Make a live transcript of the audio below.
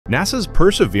NASA's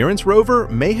Perseverance rover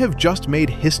may have just made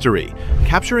history,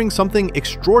 capturing something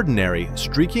extraordinary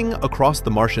streaking across the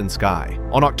Martian sky.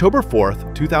 On October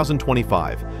 4th,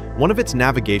 2025, one of its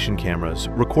navigation cameras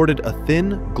recorded a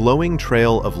thin, glowing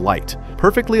trail of light,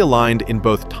 perfectly aligned in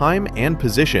both time and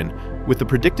position with the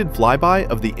predicted flyby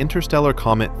of the interstellar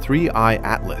comet 3I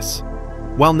Atlas.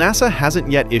 While NASA hasn't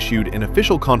yet issued an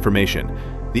official confirmation,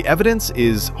 the evidence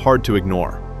is hard to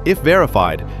ignore. If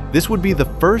verified, this would be the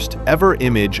first ever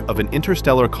image of an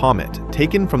interstellar comet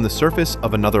taken from the surface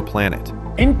of another planet.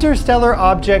 Interstellar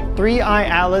object 3I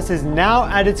Atlas is now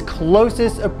at its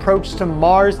closest approach to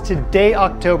Mars today,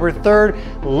 October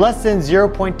 3rd, less than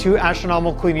 0.2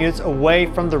 astronomical units away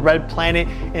from the red planet,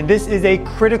 and this is a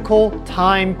critical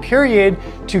time period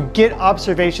to get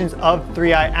observations of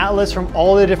 3I Atlas from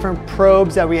all the different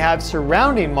probes that we have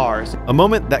surrounding Mars. A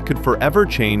moment that could forever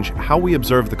change how we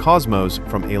observe the cosmos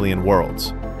from alien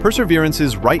worlds.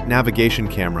 Perseverance's right navigation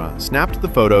camera snapped the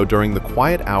photo during the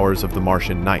quiet hours of the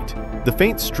Martian night. The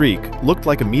faint streak looked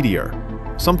like a meteor,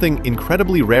 something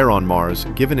incredibly rare on Mars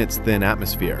given its thin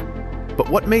atmosphere. But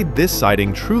what made this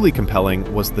sighting truly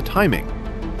compelling was the timing.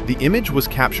 The image was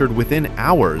captured within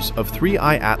hours of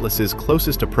 3I Atlas's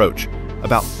closest approach,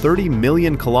 about 30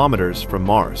 million kilometers from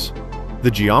Mars.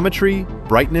 The geometry,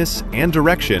 brightness, and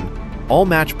direction all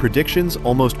match predictions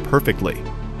almost perfectly.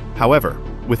 However,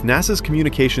 with NASA's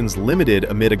communications limited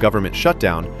amid a government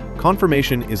shutdown,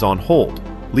 confirmation is on hold,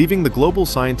 leaving the global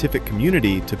scientific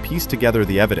community to piece together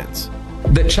the evidence.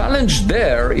 The challenge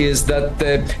there is that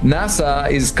NASA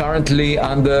is currently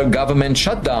under government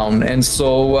shutdown, and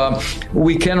so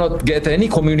we cannot get any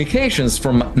communications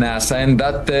from NASA, and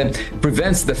that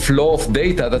prevents the flow of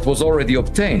data that was already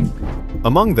obtained.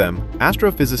 Among them,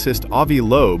 astrophysicist Avi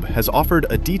Loeb has offered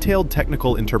a detailed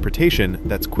technical interpretation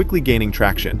that's quickly gaining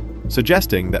traction,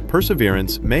 suggesting that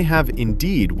Perseverance may have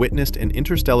indeed witnessed an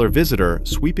interstellar visitor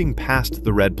sweeping past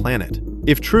the red planet.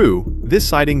 If true, this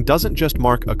sighting doesn't just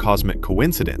mark a cosmic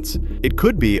coincidence. It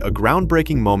could be a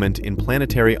groundbreaking moment in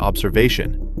planetary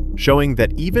observation, showing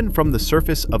that even from the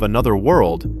surface of another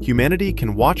world, humanity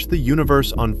can watch the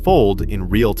universe unfold in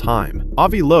real time.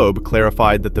 Avi Loeb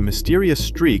clarified that the mysterious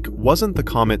streak wasn't the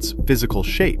comet's physical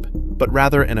shape, but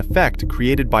rather an effect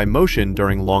created by motion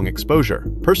during long exposure.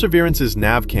 Perseverance's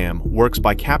navcam works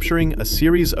by capturing a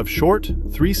series of short,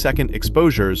 3-second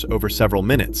exposures over several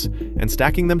minutes and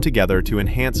stacking them together to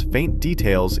enhance faint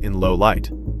details in low light.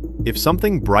 If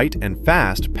something bright and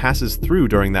fast passes through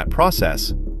during that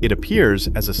process, it appears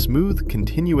as a smooth,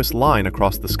 continuous line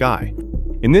across the sky.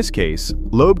 In this case,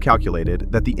 Loeb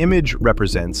calculated that the image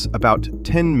represents about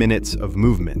 10 minutes of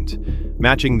movement,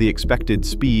 matching the expected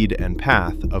speed and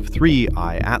path of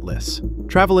 3I Atlas.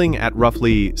 Traveling at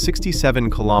roughly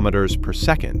 67 kilometers per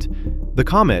second, the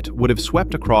comet would have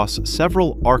swept across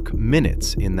several arc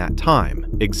minutes in that time,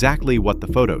 exactly what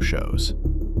the photo shows.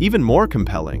 Even more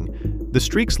compelling, the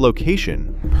streak's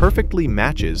location perfectly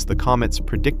matches the comet's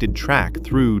predicted track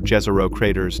through Jezero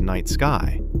Crater's night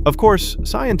sky. Of course,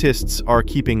 scientists are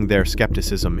keeping their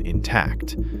skepticism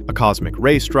intact. A cosmic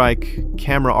ray strike,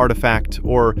 camera artifact,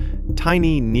 or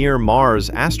tiny near-Mars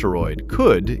asteroid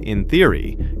could, in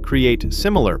theory, create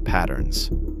similar patterns.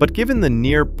 But given the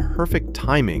near-perfect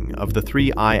timing of the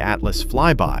 3I Atlas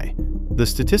flyby, the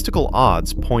statistical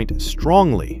odds point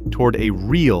strongly toward a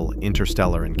real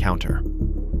interstellar encounter.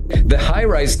 The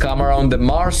high-rise camera on the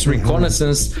Mars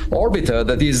Reconnaissance Orbiter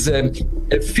that is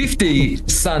 50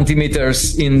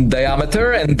 centimeters in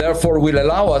diameter and therefore will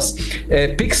allow us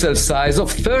a pixel size of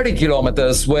 30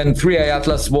 kilometers when 3I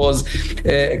Atlas was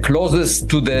closest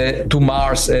to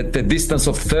Mars at a distance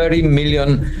of 30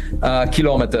 million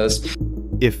kilometers.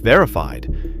 If verified,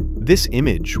 this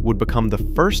image would become the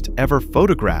first ever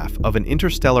photograph of an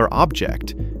interstellar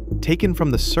object taken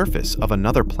from the surface of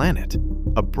another planet,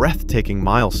 a breathtaking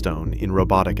milestone in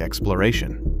robotic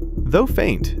exploration. Though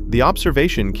faint, the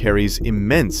observation carries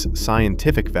immense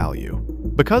scientific value.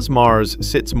 Because Mars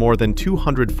sits more than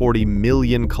 240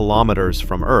 million kilometers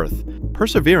from Earth,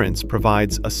 Perseverance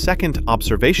provides a second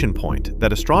observation point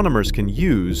that astronomers can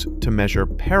use to measure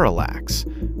parallax,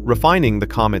 refining the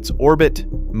comet's orbit,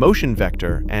 motion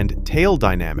vector, and tail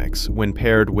dynamics when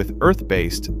paired with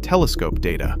Earth-based telescope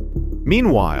data.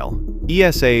 Meanwhile,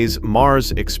 ESA's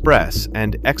Mars Express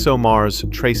and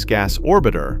ExoMars Trace Gas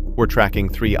Orbiter were tracking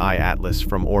 3I Atlas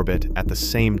from orbit at the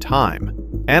same time,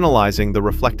 analyzing the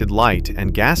reflected light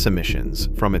and gas emissions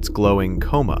from its glowing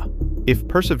coma. If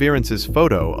Perseverance's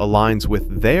photo aligns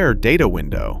with their data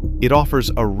window, it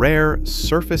offers a rare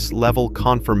surface-level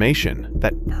confirmation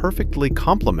that perfectly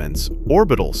complements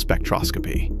orbital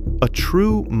spectroscopy. a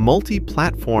true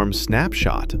multi-platform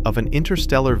snapshot of an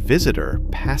interstellar visitor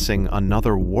passing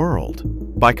another world.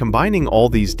 By combining all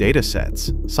these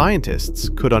datasets, scientists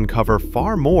could uncover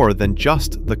far more than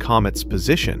just the comet's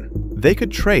position. They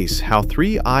could trace how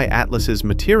 3I Atlas's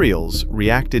materials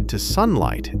reacted to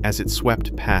sunlight as it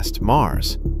swept past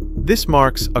Mars. This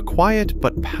marks a quiet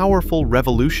but powerful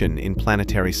revolution in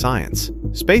planetary science.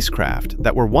 Spacecraft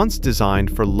that were once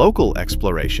designed for local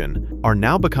exploration are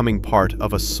now becoming part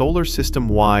of a solar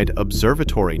system-wide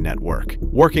observatory network,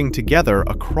 working together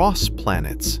across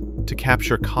planets to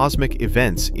capture cosmic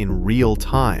events in real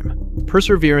time.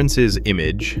 Perseverance's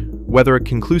image, whether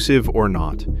conclusive or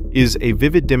not, is a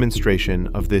vivid demonstration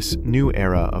of this new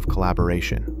era of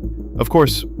collaboration. Of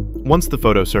course, once the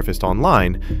photo surfaced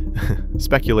online,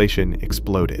 speculation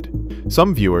exploded.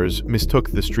 Some viewers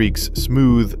mistook the streak's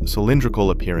smooth,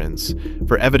 cylindrical appearance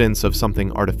for evidence of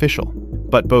something artificial,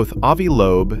 but both Avi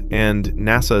Loeb and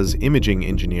NASA's imaging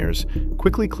engineers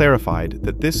quickly clarified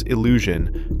that this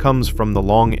illusion comes from the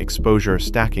long exposure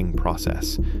stacking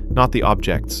process, not the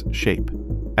object's shape.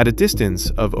 At a distance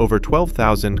of over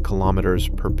 12,000 kilometers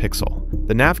per pixel,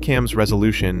 the NavCam's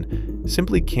resolution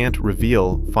simply can't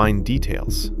reveal fine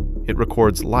details. It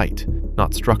records light,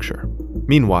 not structure.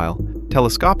 Meanwhile,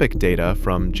 telescopic data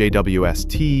from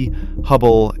JWST,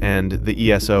 Hubble, and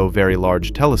the ESO Very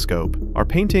Large Telescope are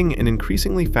painting an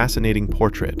increasingly fascinating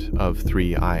portrait of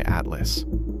 3I Atlas.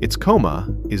 Its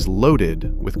coma is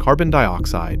loaded with carbon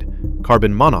dioxide,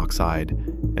 carbon monoxide,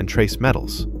 and trace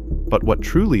metals. But what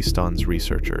truly stuns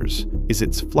researchers is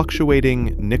its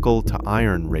fluctuating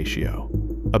nickel-to-iron ratio,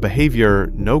 a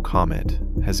behavior no comet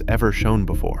has ever shown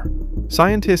before.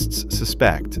 Scientists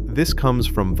suspect this comes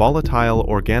from volatile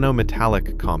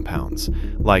organometallic compounds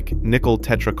like nickel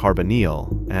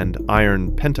tetracarbonyl and iron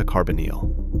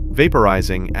pentacarbonyl,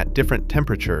 vaporizing at different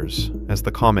temperatures as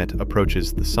the comet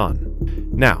approaches the Sun.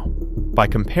 Now, by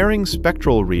comparing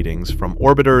spectral readings from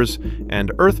orbiters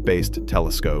and Earth-based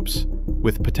telescopes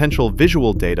with potential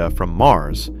visual data from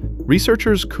Mars,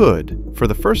 researchers could, for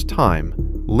the first time,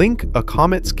 link a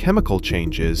comet's chemical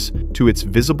changes to its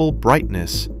visible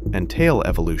brightness and tail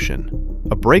evolution,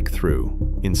 a breakthrough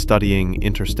in studying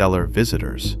interstellar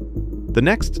visitors. The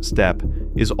next step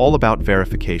is all about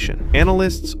verification.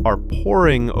 Analysts are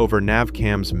poring over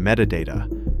NavCam's metadata,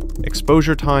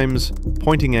 exposure times,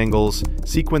 pointing angles,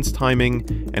 sequence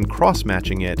timing, and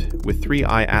cross-matching it with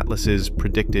 3I Atlas's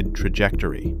predicted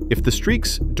trajectory. If the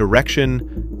streak's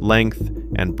direction, length,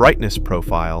 and brightness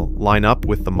profile line up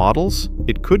with the models,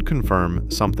 it could confirm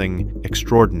something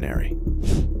extraordinary.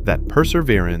 That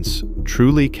Perseverance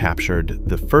truly captured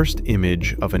the first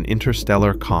image of an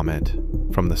interstellar comet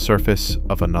from the surface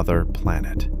of another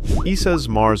planet. ESA's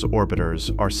Mars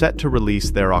orbiters are set to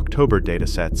release their October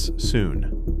datasets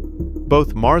soon.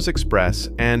 Both Mars Express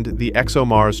and the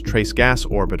ExoMars Trace Gas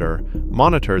Orbiter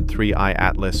monitored 3I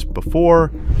Atlas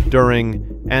before,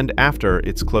 during, and after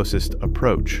its closest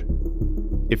approach.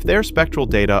 If their spectral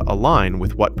data align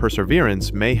with what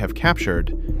Perseverance may have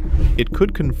captured, it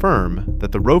could confirm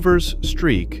that the rover's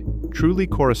streak truly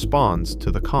corresponds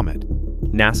to the comet.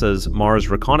 NASA's Mars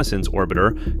Reconnaissance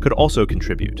Orbiter could also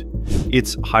contribute.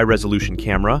 Its high-resolution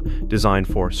camera, designed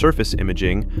for surface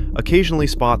imaging, occasionally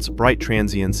spots bright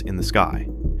transients in the sky.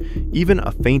 Even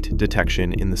a faint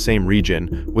detection in the same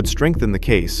region would strengthen the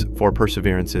case for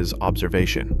Perseverance's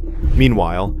observation.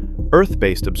 Meanwhile,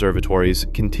 Earth-based observatories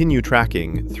continue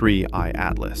tracking 3I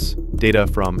Atlas. Data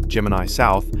from Gemini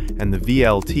South and the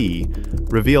VLT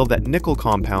reveal that nickel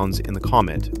compounds in the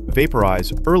comet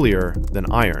vaporize earlier than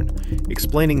iron,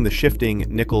 explaining the shifting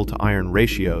nickel-to-iron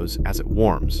ratios as it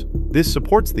warms. This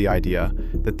supports the idea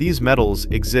that these metals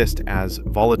exist as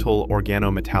volatile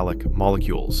organometallic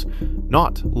molecules,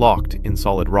 not locked in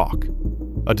solid rock.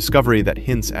 A discovery that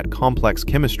hints at complex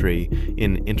chemistry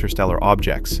in interstellar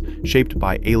objects shaped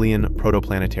by alien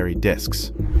protoplanetary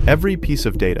disks. Every piece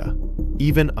of data,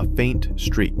 even a faint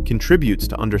streak, contributes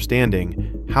to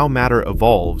understanding how matter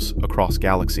evolves across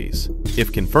galaxies.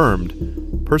 If confirmed,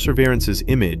 Perseverance's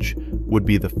image would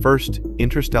be the first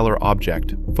interstellar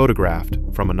object photographed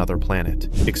from another planet,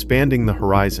 expanding the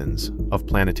horizons of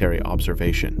planetary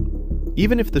observation.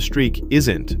 Even if the streak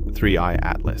isn't 3I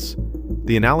Atlas,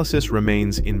 the analysis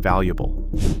remains invaluable,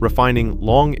 refining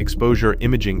long-exposure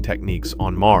imaging techniques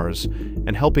on Mars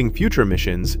and helping future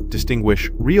missions distinguish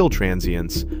real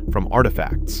transients from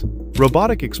artifacts.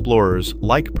 Robotic explorers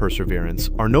like Perseverance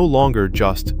are no longer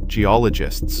just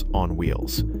geologists on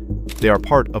wheels. They are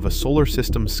part of a solar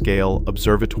system-scale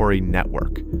observatory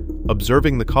network,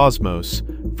 observing the cosmos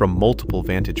from multiple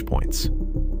vantage points.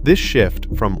 This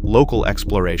shift from local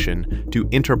exploration to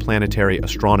interplanetary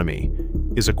astronomy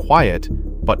is a quiet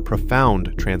but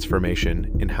profound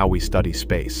transformation in how we study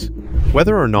space.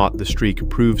 Whether or not the streak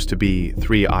proves to be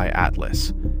 3I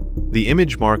Atlas, the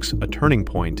image marks a turning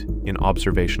point in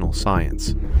observational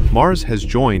science. Mars has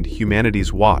joined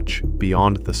humanity's watch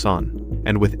beyond the sun,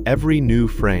 and with every new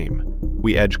frame,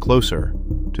 we edge closer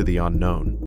to the unknown.